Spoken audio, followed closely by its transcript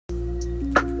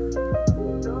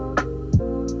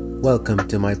Welcome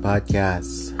to my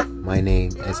podcast. My name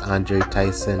is Andre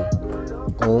Tyson,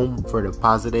 Om for the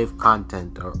positive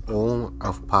content or Om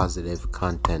of positive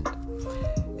content.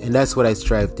 And that's what I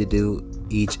strive to do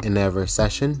each and every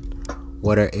session,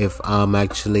 whether if I'm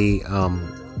actually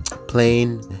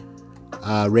playing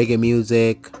reggae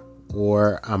music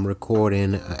or I'm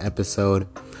recording an episode.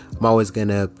 I'm always going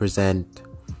to present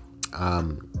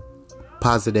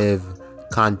positive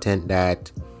content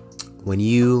that when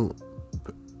you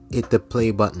hit the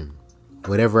play button,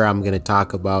 whatever I'm going to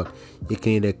talk about, you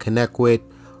can either connect with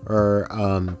or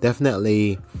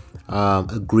definitely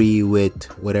agree with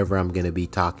whatever I'm going to be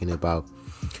talking about.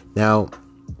 Now,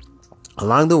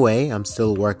 along the way, I'm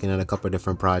still working on a couple of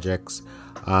different projects.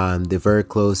 They're very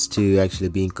close to actually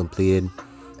being completed.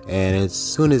 And as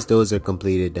soon as those are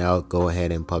completed, I'll go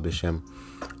ahead and publish them.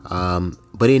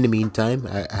 But in the meantime,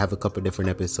 I have a couple of different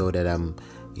episodes that I'm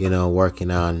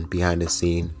working on behind the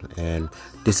scene, and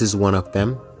this is one of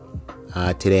them.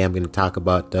 Today I'm going to talk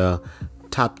about the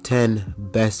top 10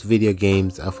 best video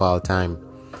games of all time,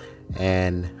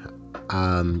 and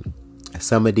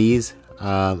some of these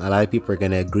a lot of people are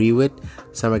going to agree with,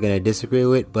 some are going to disagree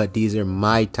with, but these are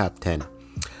my top 10.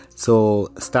 So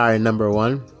starting number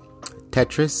 1,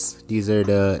 Tetris. These are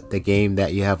the game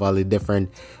that you have all the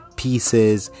different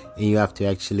pieces and you have to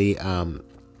actually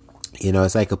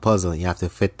it's like a puzzle. You have to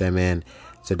fit them in,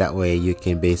 so that way you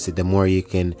can the more you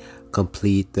can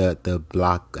complete, the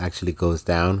block actually goes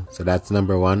down. So that's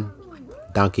number 1.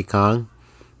 Donkey Kong,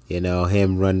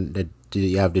 him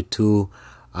you have the two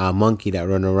monkey that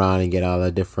run around and get all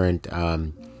the different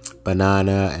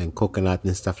banana and coconut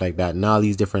and stuff like that, and all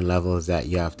these different levels that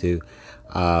you have to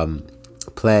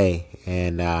play,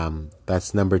 and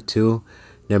that's number 2.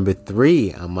 Number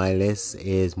 3 on my list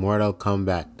is Mortal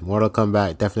Kombat. Mortal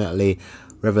Kombat definitely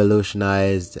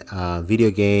revolutionized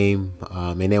video game,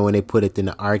 and then when they put it in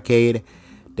the arcade,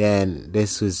 then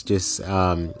this was just it's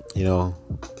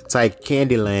like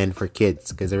Candyland for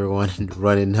kids, because everyone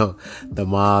running the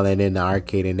mall and in the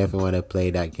arcade and definitely want to play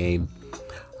that game.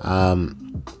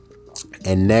 And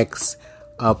next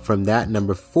up from that,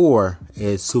 number 4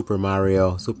 is Super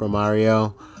Mario.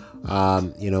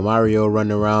 Mario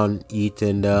running around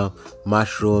eating the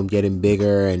mushroom, getting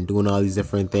bigger and doing all these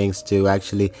different things to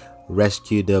actually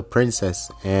rescue the princess.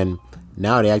 And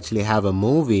now they actually have a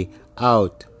movie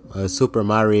out, Super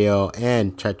Mario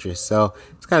and Tetris. So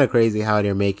it's kind of crazy how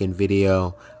they're making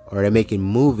they're making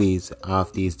movies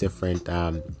of these different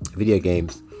video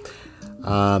games.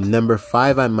 Number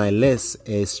 5 on my list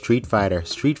is Street Fighter.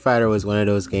 Street Fighter was one of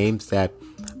those games that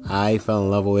I fell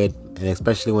in love with, and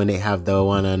especially when they have the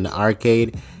one on the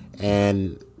arcade,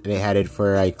 and they had it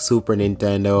for like Super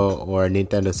Nintendo or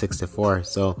Nintendo 64.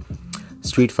 So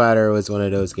Street Fighter was one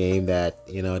of those games that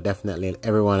definitely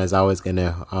everyone is always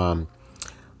gonna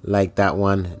like that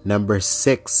one. Number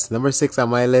six on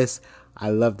my list, I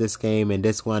love this game, and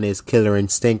this one is Killer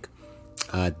Instinct.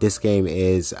 This game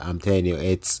is, I'm telling you,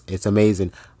 it's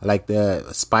amazing. Like, the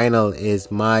Spinal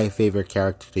is my favorite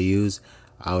character to use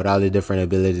with all the different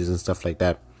abilities and stuff like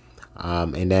that.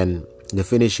 And then the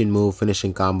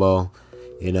finishing combo,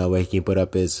 where he can put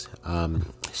up his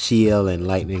shield and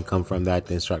lightning come from that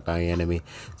to instruct our enemy.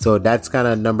 So that's kind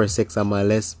of number 6 on my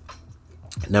list.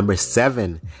 Number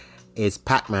 7 is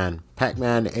Pac-Man.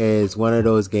 Pac-Man is one of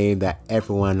those games that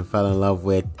everyone fell in love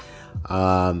with.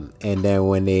 And then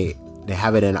when they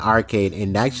have it in arcade,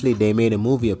 and actually they made a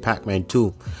movie of Pac-Man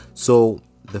 2. So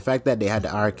the fact that they had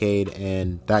the arcade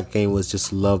and that game was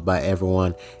just loved by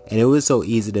everyone, and it was so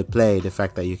easy to play, the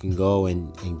fact that you can go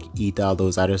and eat all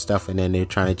those other stuff and then they're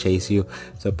trying to chase you.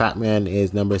 So Pac-Man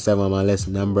is number 7 on my list.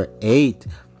 Number 8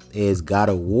 is God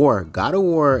of War. God of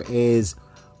War is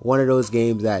one of those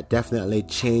games that definitely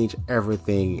changed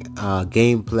everything.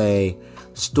 Gameplay,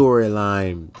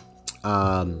 storyline,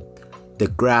 the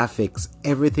graphics,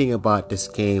 everything about this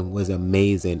game was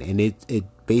amazing, and it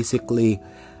basically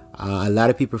a lot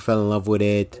of people fell in love with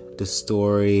it. The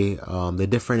story, the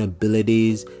different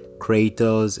abilities,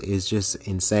 Kratos is just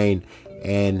insane,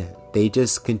 and they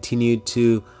just continued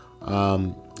to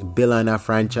build on that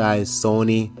franchise.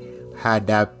 Sony had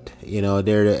that,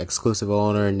 they're the exclusive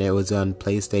owner, and it was on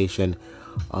PlayStation,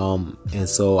 and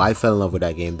so I fell in love with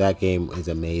that game. That game is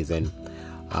amazing.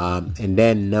 And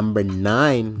then number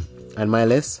 9 on my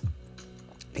list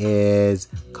is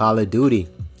Call of Duty.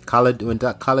 When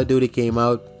Call of Duty came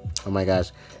out, oh my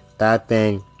gosh, that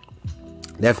thing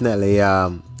definitely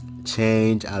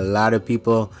changed a lot of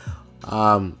people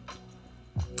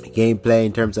gameplay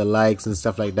in terms of likes and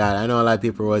stuff like that. I know a lot of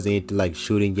people wasn't into like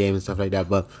shooting games and stuff like that,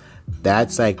 but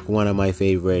that's like one of my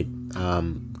favorite.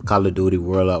 Call of Duty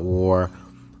World at War,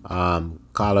 Call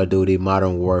Call of Duty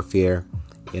Modern Warfare,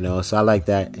 so I like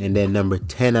that. And then number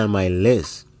 10 on my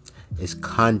list is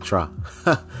Contra.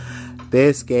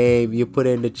 This game, you put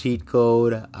in the cheat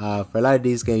code. For a lot of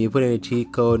these games, you put in the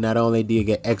cheat code. Not only do you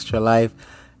get extra life,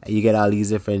 you get all these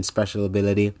different special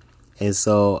ability. And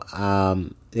so,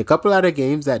 a couple other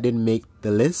games that didn't make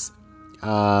the list.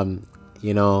 The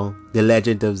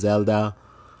Legend of Zelda.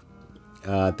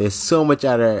 There's so much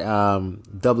other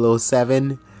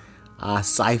 007,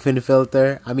 Siphon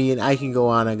Filter. I mean, I can go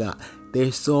on and on.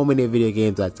 There's so many video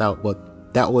games that's out,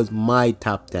 but that was my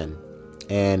top 10.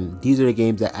 And these are the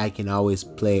games that I can always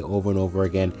play over and over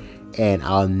again, and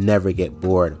I'll never get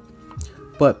bored.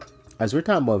 But as we're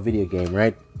talking about video game,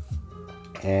 right?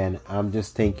 And I'm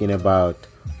just thinking about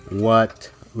what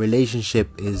relationship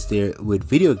is there with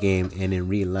video game and in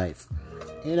real life.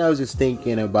 And I was just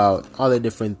thinking about all the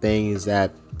different things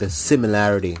that the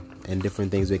similarity and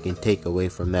different things we can take away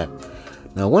from that.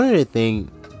 Now, one of the things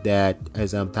that,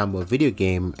 as I'm talking about video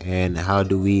game and how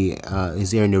do we,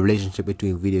 is there any relationship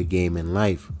between video game and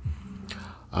life?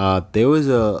 There was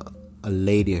a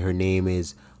lady, her name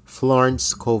is Florence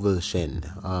Scovel Shinn.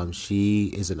 She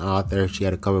is an author. She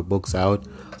had a couple of books out.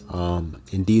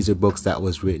 And these are books that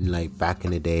was written like back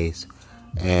in the days.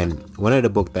 And one of the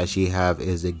books that she have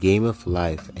is The Game of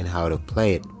Life and How to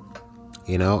Play It.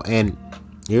 And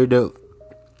here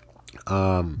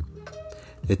are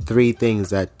the three things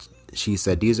that she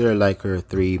said. These are like her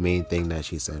three main things that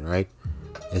she said, right?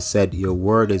 It said, your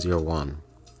word is your one.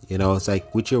 It's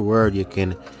like with your word, you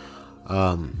can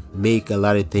make a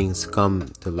lot of things come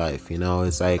to life.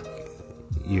 It's like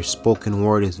your spoken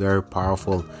word is very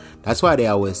powerful. That's why they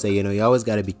always say, you always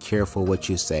got to be careful what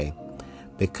you say,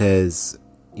 because,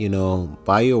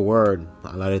 by your word,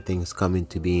 a lot of things come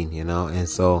into being, and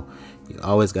so you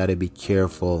always got to be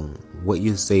careful what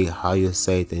you say, how you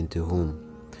say it, and to whom.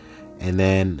 And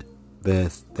then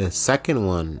the second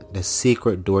one, the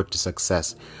secret door to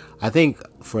success. I think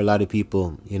for a lot of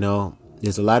people,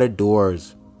 there's a lot of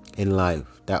doors in life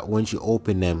that once you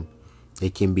open them, they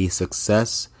can be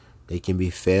success, they can be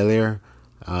failure,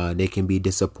 they can be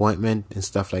disappointment and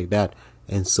stuff like that.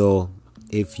 And so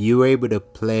if you're able to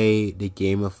play the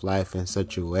game of life in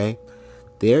such a way,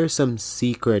 there's some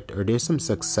secret or there's some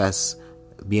success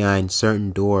behind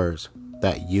certain doors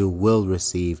that you will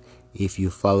receive if you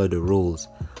follow the rules.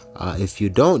 If you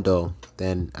don't, though,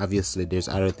 then obviously there's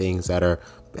other things that are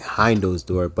behind those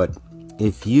doors. But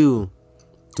if you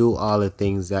do all the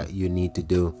things that you need to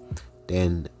do,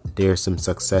 then there's some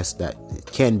success that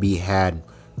can be had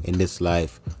in this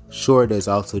life. Sure, there's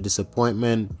also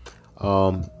disappointment.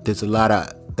 There's a lot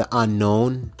of the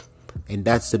unknown, and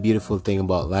that's the beautiful thing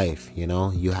about life.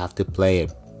 You have to play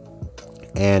it.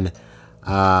 And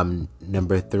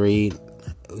number 3,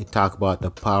 we talk about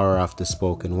the power of the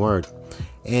spoken word.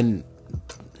 And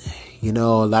a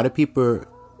lot of people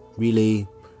really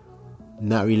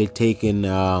not really taking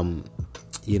the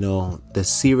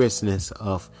seriousness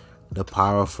of the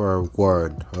power of a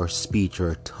word or speech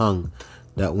or tongue,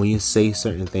 that when you say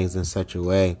certain things in such a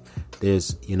way,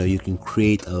 there's you can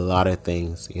create a lot of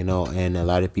things, and a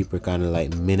lot of people kind of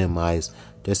like minimize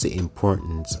just the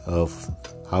importance of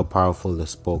how powerful the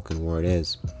spoken word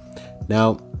is.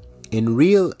 Now, in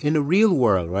the real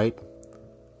world, right,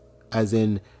 as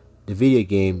in the video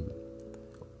game,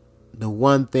 the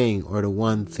one thing or the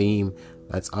one theme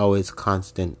that's always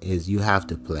constant is you have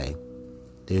to play.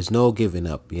 There's no giving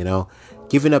up.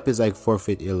 Giving up is like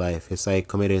forfeit your life. It's like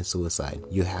committing suicide.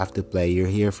 You have to play. You're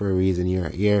here for a reason. You're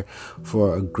here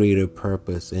for a greater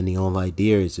purpose, and the whole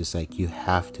idea is just like you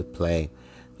have to play.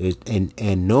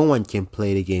 And no one can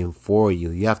play the game for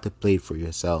you. You have to play it for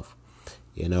yourself.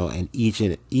 And each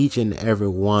and every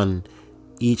one,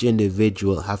 each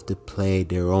individual have to play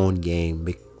their own game.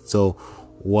 So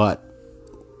what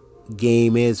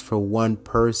game is for one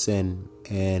person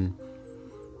and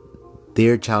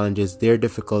their challenges, their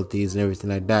difficulties and everything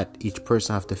like that, each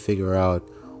person have to figure out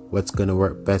what's going to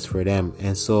work best for them.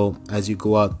 And so as you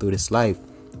go out through this life,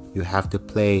 you have to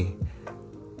play.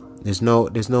 There's no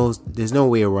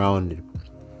way around it.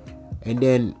 And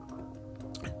then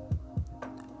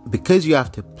because you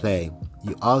have to play,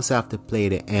 you also have to play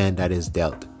the hand that is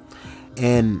dealt.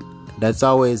 And that's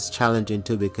always challenging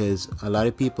too, because a lot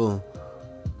of people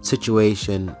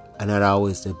situation are not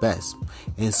always the best.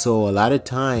 And so a lot of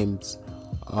times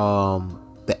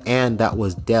the hand that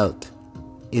was dealt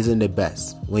isn't the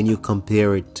best when you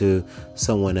compare it to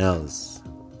someone else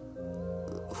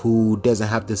who doesn't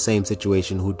have the same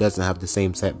situation, who doesn't have the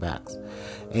same setbacks.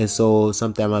 And so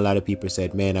sometimes a lot of people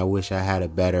said, man, I wish I had a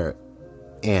better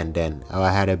hand then, or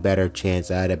I had a better chance,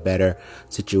 I had a better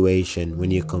situation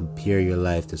when you compare your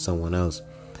life to someone else.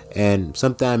 And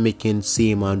sometimes it can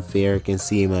seem unfair, it can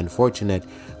seem unfortunate,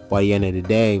 but at the end of the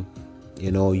day,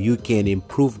 you can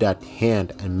improve that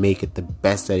hand and make it the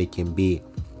best that it can be,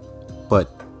 but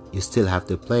you still have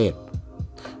to play it.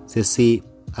 So see,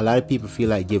 a lot of people feel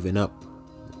like giving up,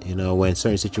 when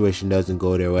certain situation doesn't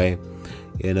go their way,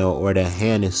 or the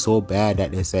hand is so bad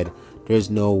that they said, there's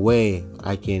no way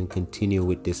I can continue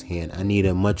with this hand. I need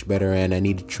a much better hand. I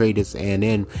need to trade this hand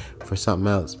in for something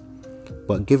else.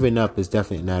 But giving up is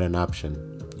definitely not an option.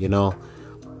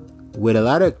 With a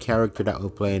lot of character that we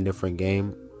play in different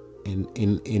game,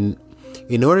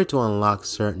 in order to unlock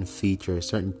certain features,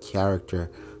 certain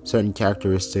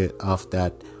characteristic of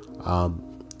that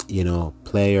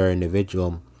player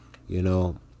individual,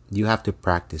 you have to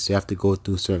practice. You have to go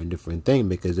through certain different things,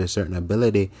 because there's certain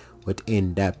ability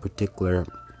within that particular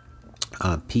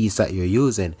piece that you're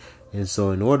using. And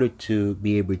so in order to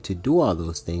be able to do all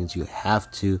those things, you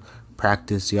have to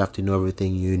practice. You have to know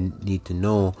everything you need to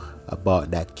know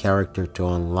about that character to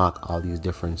unlock all these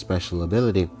different special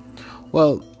ability.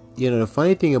 Well, the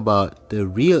funny thing about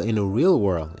in the real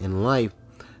world, in life,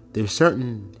 there's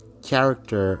certain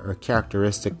character or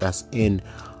characteristic that's in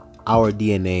our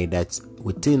DNA, that's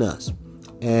within us.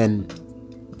 And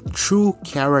true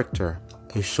character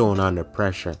is shown under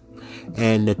pressure.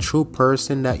 And the true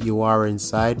person that you are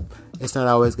inside, it's not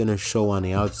always going to show on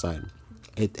the outside.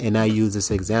 And I use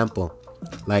this example,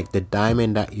 like the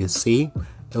diamond that you see,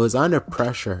 it was under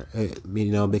pressure,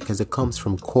 because it comes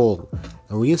from coal.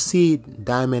 And when you see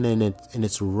diamond in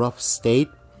its rough state,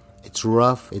 it's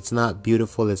rough, it's not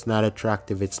beautiful, it's not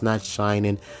attractive, it's not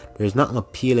shining. There's nothing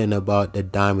appealing about the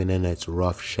diamond in its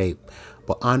rough shape.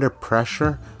 But under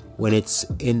pressure, when it's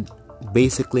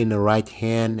basically in the right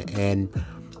hand and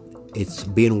it's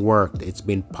been worked, it's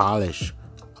been polished,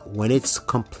 when it's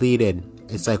completed,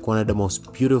 it's like one of the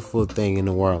most beautiful thing in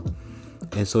the world.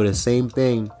 And so the same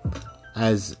thing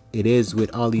as it is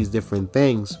with all these different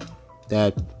things,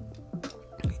 that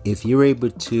if you're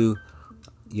able to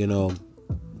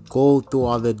go through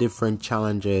all the different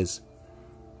challenges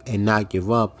and not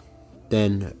give up,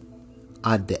 then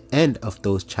at the end of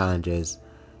those challenges,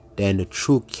 then the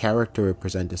true character will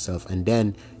present itself, and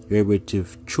then you're able to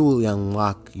truly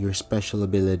unlock your special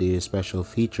ability, your special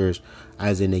features,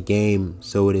 as in the game,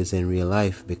 so it is in real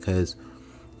life. Because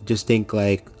just think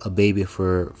like a baby,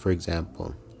 for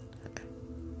example,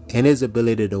 and his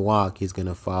ability to walk, he's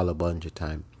gonna fall a bunch of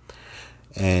times.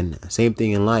 And same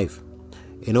thing in life.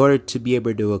 In order to be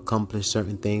able to accomplish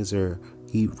certain things or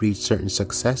reach certain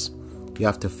success, you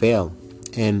have to fail.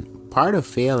 And part of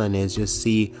failing is just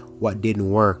see what didn't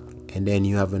work, and then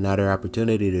you have another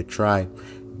opportunity to try,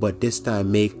 but this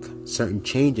time make certain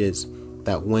changes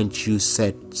that once you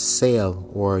set sail,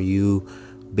 or you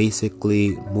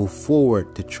basically move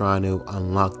forward to try to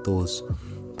unlock those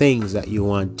things that you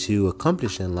want to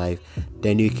accomplish in life,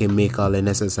 then you can make all the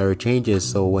necessary changes.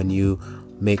 So when you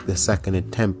make the second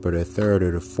attempt, or the third,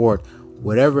 or the fourth,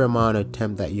 whatever amount of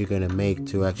attempt that you're going to make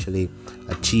to actually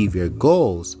achieve your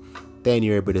goals, then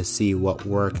you're able to see what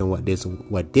worked and what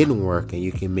didn't work, and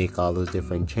you can make all those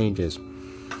different changes.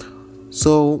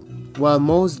 So while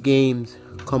most games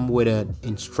come with an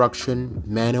instruction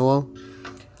manual,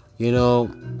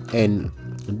 and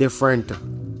different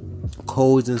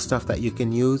codes and stuff that you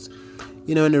can use,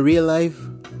 in the real life,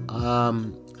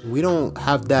 we don't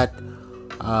have that.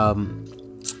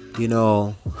 We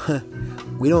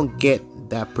don't get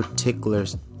that particular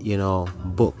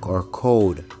book or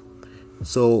code.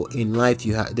 So in life,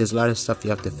 there's a lot of stuff you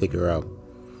have to figure out,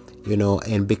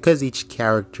 and because each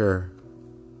character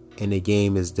in the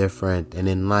game is different, and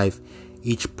in life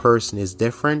each person is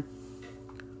different,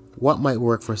 what might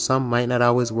work for some might not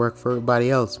always work for everybody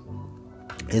else.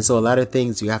 And so a lot of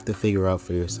things you have to figure out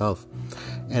for yourself.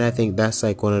 And I think that's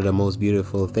like one of the most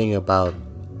beautiful thing about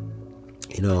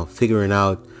figuring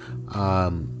out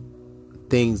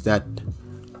things that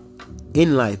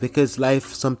in life, because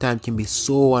life sometimes can be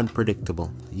so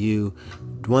unpredictable.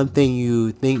 One thing,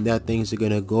 you think that things are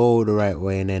gonna go the right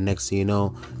way, and then next thing you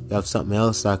know, you have something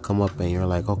else that come up, and you're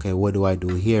like, okay, what do I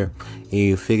do here? And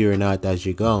you're figuring out as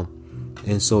you go.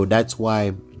 And so that's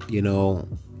why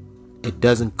it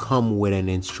doesn't come with an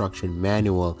instruction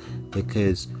manual,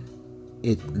 because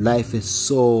life is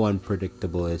so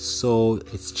unpredictable.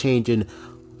 It's changing.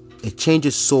 It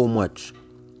changes so much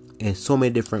in so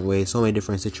many different ways, so many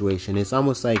different situations. It's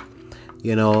almost like,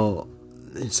 in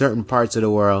certain parts of the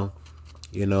world,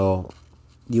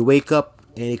 you wake up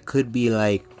and it could be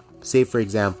like, say for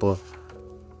example,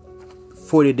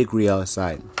 40 degree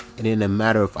outside, and in a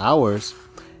matter of hours,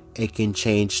 it can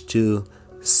change to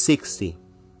 60,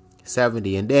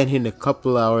 70, and then in a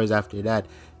couple hours after that,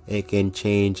 it can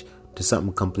change to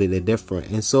something completely different.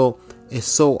 And so it's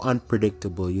so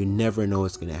unpredictable. You never know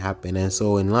what's going to happen. And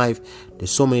so in life,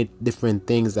 there's so many different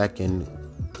things that can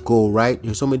go right.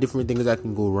 There's so many different things that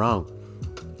can go wrong.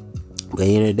 But at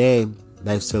the end of the day,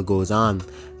 life still goes on.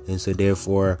 And so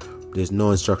therefore, there's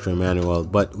no instructional manual.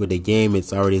 But with the game,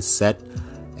 it's already set.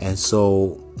 And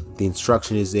so the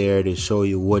instruction is there to show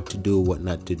you what to do, what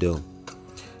not to do.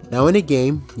 Now in the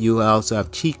game, you also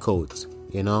have cheat codes,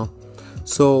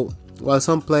 So while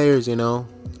some players,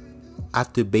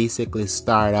 have to basically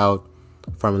start out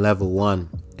from level 1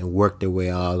 and work their way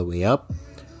all the way up.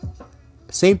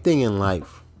 Same thing in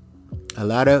life. A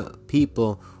lot of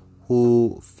people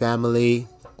who family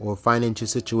or financial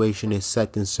situation is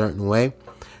set in a certain way,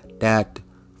 that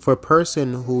for a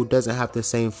person who doesn't have the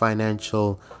same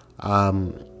financial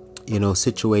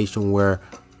situation where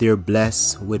they're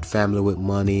blessed with family with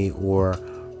money or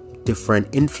different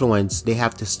influence, they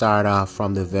have to start off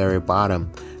from the very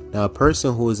bottom. Now a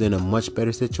person who is in a much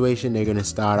better situation, they're going to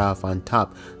start off on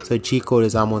top. So cheat code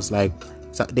is almost like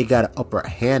they got an upper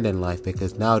hand in life,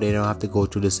 because now they don't have to go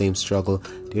through the same struggle.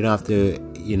 They don't have to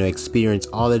experience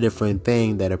all the different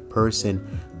things that a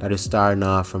person that is starting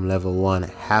off from level 1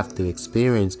 have to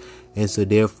experience. And so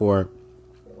therefore,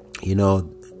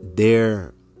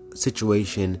 their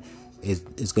situation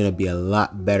is going to be a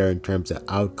lot better in terms of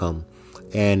outcome.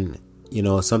 And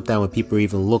sometimes when people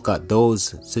even look at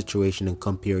those situations and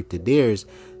compare it to theirs,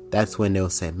 that's when they'll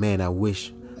say, man, I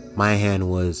wish my hand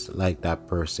was like that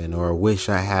person, or I wish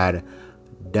I had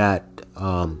that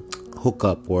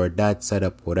hookup or that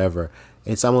setup, whatever.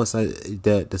 It's almost like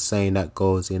the saying that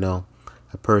goes, a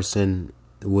person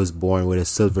was born with a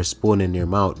silver spoon in their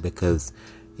mouth, because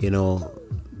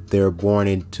they're born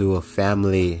into a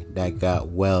family that got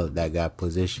wealth, that got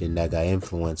position, that got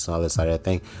influence, all this other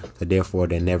thing. So therefore,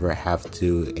 they never have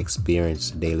to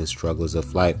experience daily struggles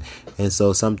of life. And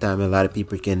so sometimes a lot of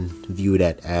people can view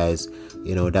that as,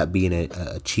 that being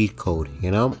a cheat code,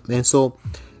 And so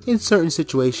in certain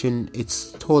situation,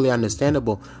 it's totally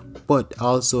understandable, but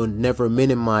also never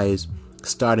minimize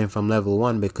starting from level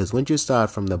 1, because when you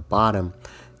start from the bottom,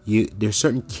 there's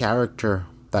certain character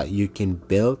that you can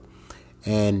build,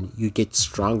 and you get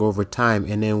stronger over time.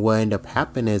 And then what end up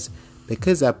happening is,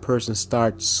 because that person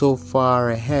starts so far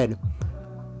ahead,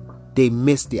 they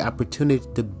miss the opportunity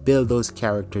to build those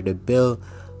characters, to build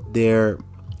their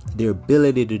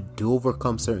ability to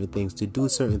overcome certain things, to do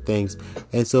certain things.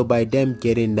 And so by them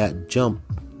getting that jump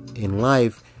in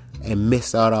life and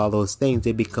miss out all those things,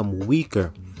 they become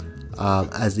weaker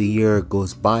as the year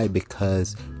goes by,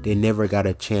 because they never got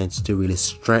a chance to really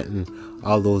strengthen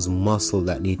all those muscles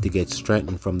that need to get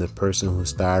strengthened from the person who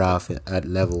started off at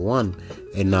level 1,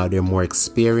 and now they're more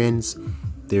experienced.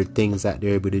 There are things that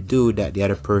they're able to do that the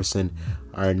other person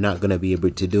are not going to be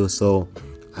able to do. So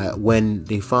when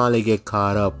they finally get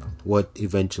caught up, what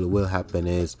eventually will happen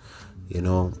is,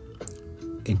 in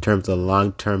terms of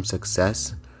long-term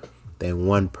success, then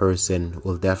one person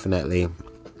will definitely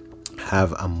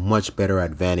have a much better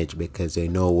advantage, because they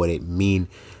know what it means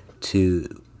to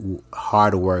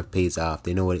hard work pays off.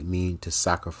 They know what it means to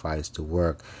sacrifice, to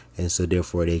work. And so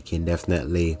therefore they can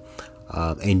definitely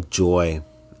enjoy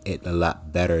it a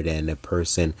lot better than the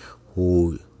person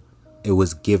who it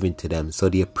was given to them. So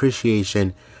the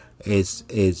appreciation is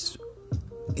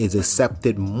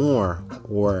accepted more,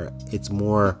 or it's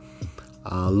more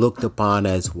looked upon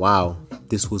as, wow,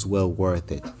 this was well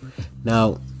worth it.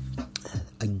 Now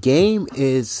a game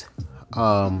is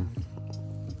a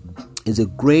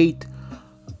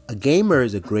gamer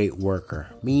is a great worker,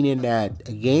 meaning that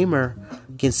a gamer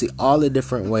can see all the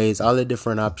different ways, all the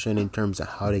different options in terms of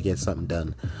how to get something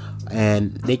done,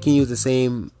 and they can use the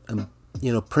same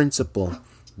principle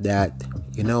that,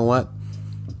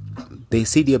 they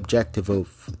see the objective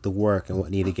of the work and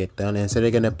what need to get done, and so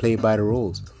they're gonna play by the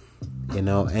rules,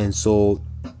 and so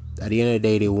at the end of the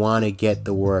day, they want to get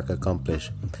the work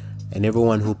accomplished. And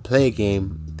everyone who play a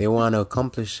game, they want to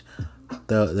accomplish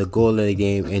the goal of the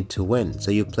game and to win.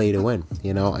 So you play to win,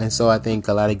 And so I think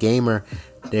a lot of gamer,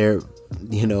 they're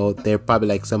probably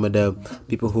like some of the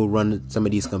people who run some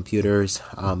of these computers,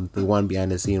 the one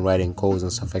behind the scene writing codes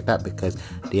and stuff like that, because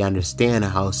they understand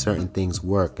how certain things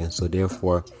work, and so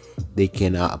therefore they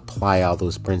can apply all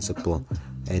those principles,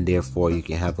 and therefore you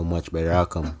can have a much better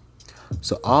outcome.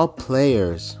 So all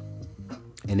players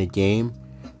in a game,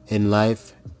 in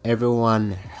life,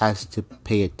 everyone has to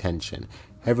pay attention.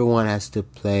 Everyone has to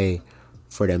play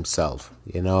for themselves,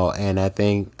 and I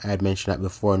think I had mentioned that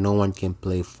before. No one can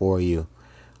play for you.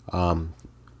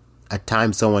 At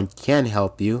times someone can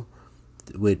help you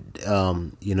with,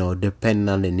 depending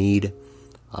on the need.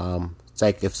 It's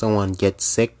like if someone gets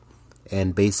sick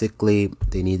and basically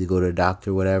they need to go to the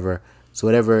doctor, whatever. So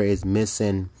whatever is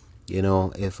missing,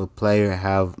 if a player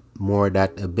have more of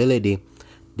that ability,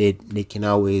 they can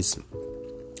always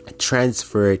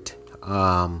transfer it,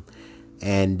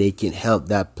 and they can help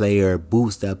that player,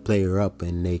 boost that player up,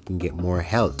 and they can get more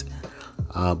health.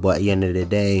 But at the end of the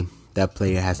day, that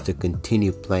player has to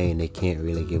continue playing. They can't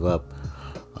really give up.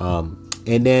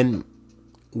 And then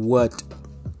what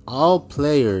all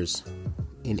players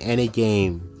in any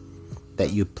game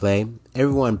that you play,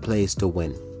 everyone plays to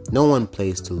win. No one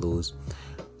plays to lose.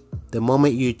 The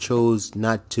moment you chose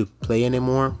not to play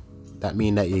anymore, that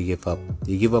means that you give up.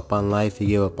 You give up on life. You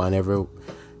give up on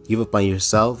give up on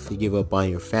yourself. You give up on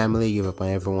your family. You give up on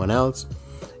everyone else.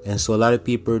 And so a lot of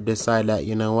people decide that,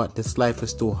 this life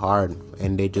is too hard,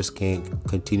 and they just can't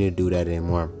continue to do that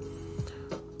anymore.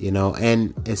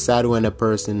 And it's sad when a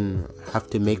person have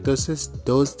to make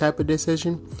those type of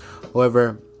decisions.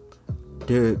 However,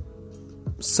 there are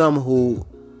some who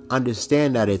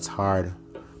understand that it's hard,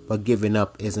 but giving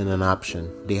up isn't an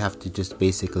option. They have to just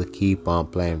basically keep on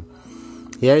playing.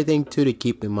 The other thing too to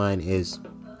keep in mind is,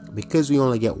 because we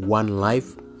only get one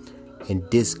life in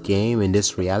this game, in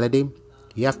this reality,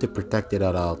 you have to protect it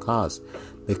at all costs,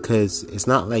 because it's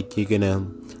not like you're gonna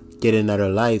get another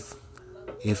life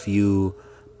if you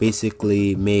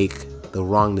basically make the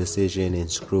wrong decision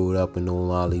and screw it up and doing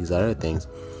all these other things.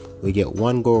 We get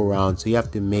one go around, so you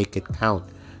have to make it count.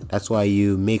 That's why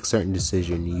you make certain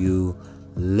decisions. You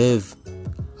live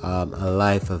a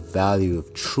life of value,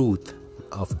 of truth,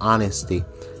 of honesty.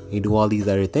 You do all these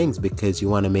other things because you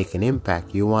want to make an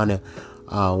impact. You want to,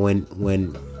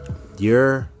 when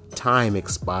your time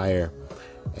expire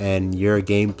and your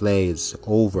gameplay is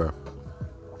over,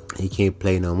 you can't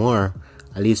play no more.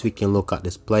 At least we can look at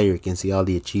this player. You can see all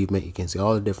the achievement. You can see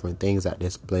all the different things that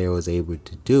this player was able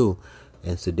to do,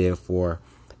 and so therefore,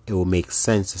 it will make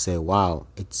sense to say, "Wow,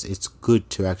 it's good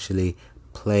to actually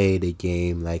play the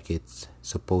game like it's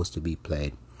supposed to be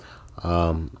played."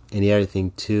 And the other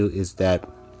thing too is that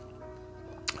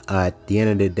at the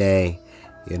end of the day,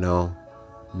 no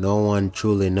one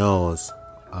truly knows,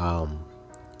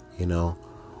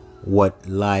 what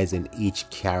lies in each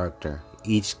character.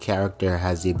 Each character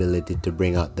has the ability to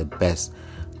bring out the best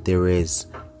there is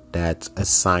that's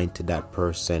assigned to that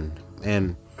person.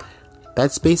 And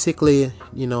that's basically,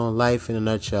 life in a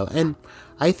nutshell. And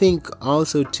I think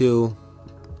also too,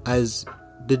 as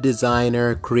the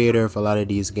designer, creator of a lot of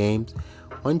these games,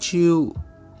 once you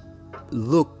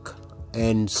look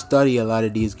and study a lot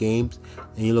of these games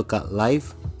and you look at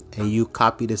life and you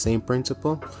copy the same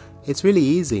principle, it's really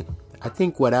easy. I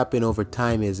think what happened over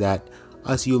time is that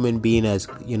us human beings,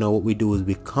 what we do is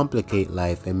we complicate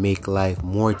life and make life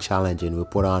more challenging. We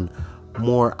put on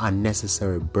more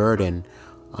unnecessary burden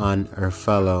on our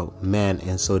fellow man,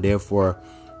 and so therefore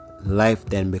life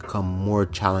then become more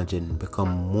challenging, become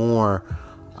more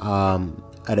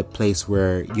at a place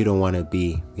where you don't want to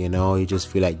be. You just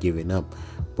feel like giving up.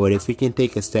 But if we can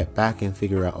take a step back and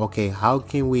figure out, okay, how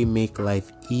can we make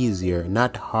life easier,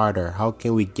 not harder? How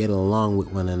can we get along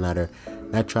with one another,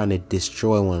 not trying to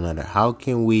destroy one another? How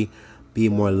can we be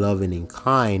more loving and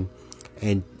kind,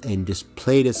 and just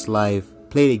play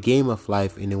the game of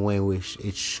life in the way in which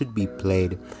it should be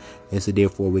played, and so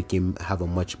therefore we can have a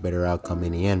much better outcome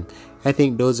in the end. I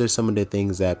think those are some of the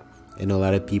things that a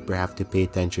lot of people have to pay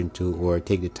attention to, or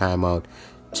take the time out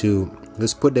to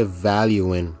just put the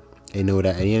value in, and know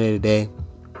that at the end of the day,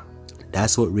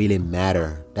 that's what really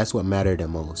matter. That's what matter the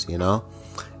most, and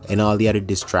all the other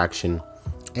distraction.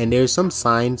 And there's some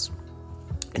signs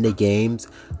in the games,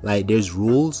 like there's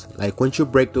rules. Like once you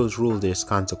break those rules, there's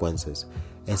consequences.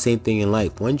 And same thing in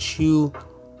life. Once you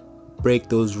break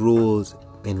those rules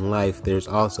in life, there's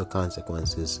also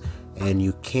consequences. And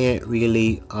you can't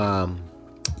really,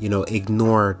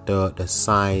 ignore the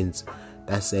signs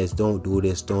that says don't do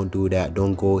this, don't do that,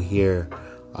 don't go here.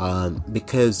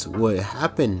 Because what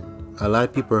happened, a lot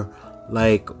of people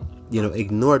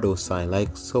ignore those signs.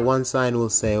 Like, so one sign will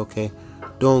say, okay,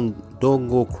 don't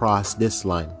go across this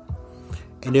line.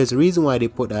 And there's a reason why they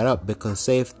put that up, because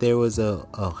say if there was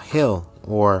a hill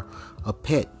or a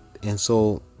pit, and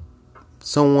so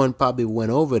someone probably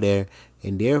went over there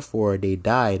and therefore they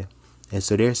died, and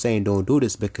so they're saying don't do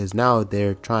this because now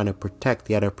they're trying to protect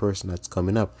the other person that's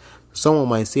coming up. Someone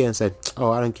might see it and say,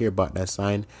 oh, I don't care about that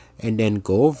sign, and then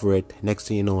go over it. Next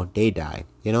thing you know, they die.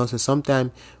 So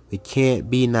sometimes we can't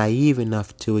be naive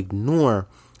enough to ignore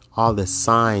all the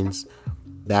signs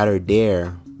that are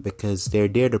there, because they're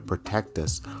there to protect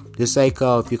us. Just like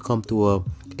if you come to a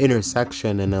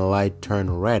intersection and a light turn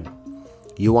red,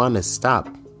 you want to stop,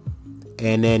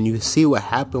 and then you see what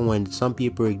happened when some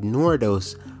people ignore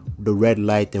those the red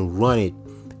light and run it,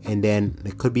 and then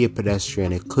it could be a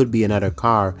pedestrian, it could be another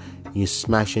car, and you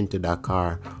smash into that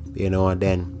car, and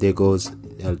then there goes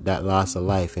that loss of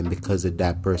life. And because of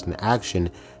that person's action,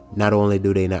 not only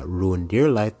do they not ruin their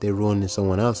life, they ruin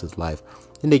someone else's life.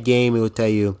 In the game, it will tell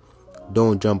you,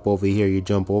 don't jump over here, you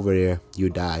jump over there, you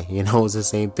die. It's the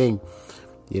same thing.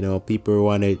 People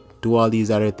want to do all these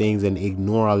other things and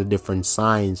ignore all the different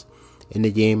signs in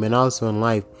the game and also in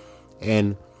life.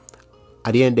 And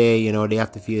at the end of the day, they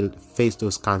have to face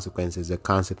those consequences, the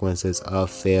consequences of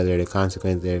failure, the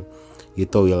consequences that you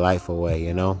throw your life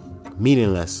away,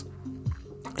 meaningless.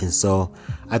 And so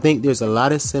I think there's a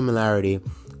lot of similarity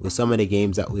with some of the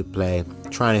games that we play,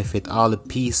 trying to fit all the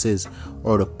pieces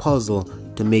or the puzzle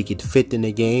to make it fit in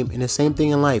the game. And the same thing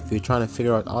in life, you're trying to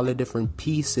figure out all the different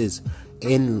pieces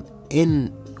in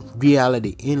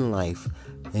reality, in life.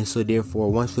 And so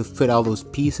therefore, once we fit all those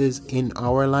pieces in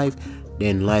our life,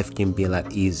 then life can be a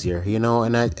lot easier,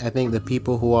 and I think the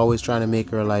people who are always trying to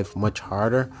make our life much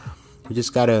harder, we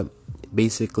just gotta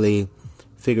basically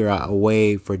figure out a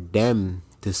way for them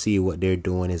to see what they're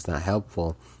doing is not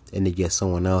helpful, and to get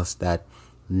someone else that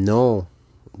know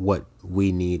what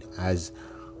we need as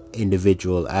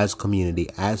individual, as community,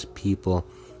 as people,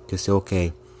 to say,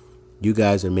 okay, you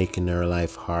guys are making their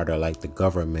life harder, like the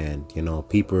government,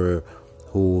 people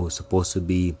who are supposed to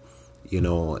be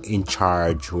in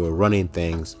charge, who are running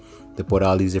things. They put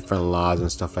all these different laws and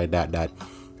stuff like that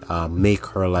make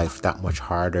her life that much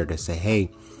harder, to say,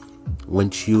 hey,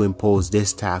 once you impose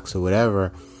this tax or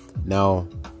whatever, now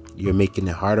you're making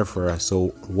it harder for us, so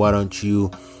why don't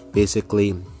you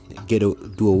basically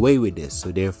do away with this,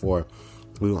 so therefore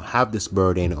we don't have this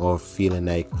burden of feeling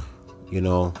like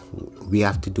we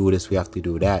have to do this, we have to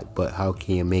do that, but how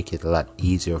can you make it a lot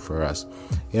easier for us?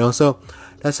 So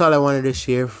that's all I wanted to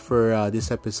share for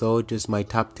this episode, just my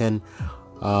top 10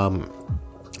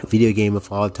 video game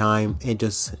of all time, and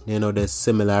just the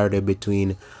similarity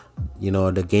between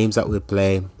the games that we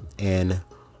play and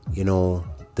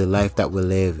the life that we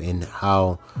live, and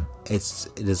how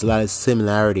there's a lot of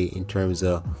similarity in terms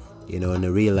of in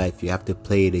the real life you have to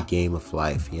play the game of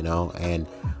life, and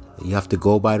you have to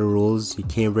go by the rules. You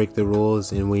can't break the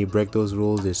rules, and when you break those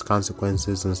rules, there's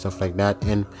consequences and stuff like that.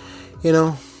 And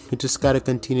we just gotta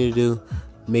continue to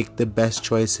make the best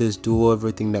choices, do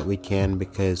everything that we can,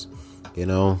 because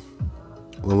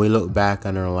when we look back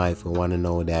on our life, we want to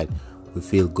know that we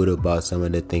feel good about some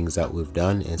of the things that we've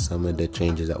done and some of the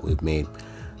changes that we've made.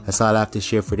 That's all I have to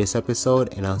share for this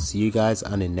episode, and I'll see you guys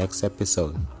on the next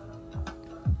episode.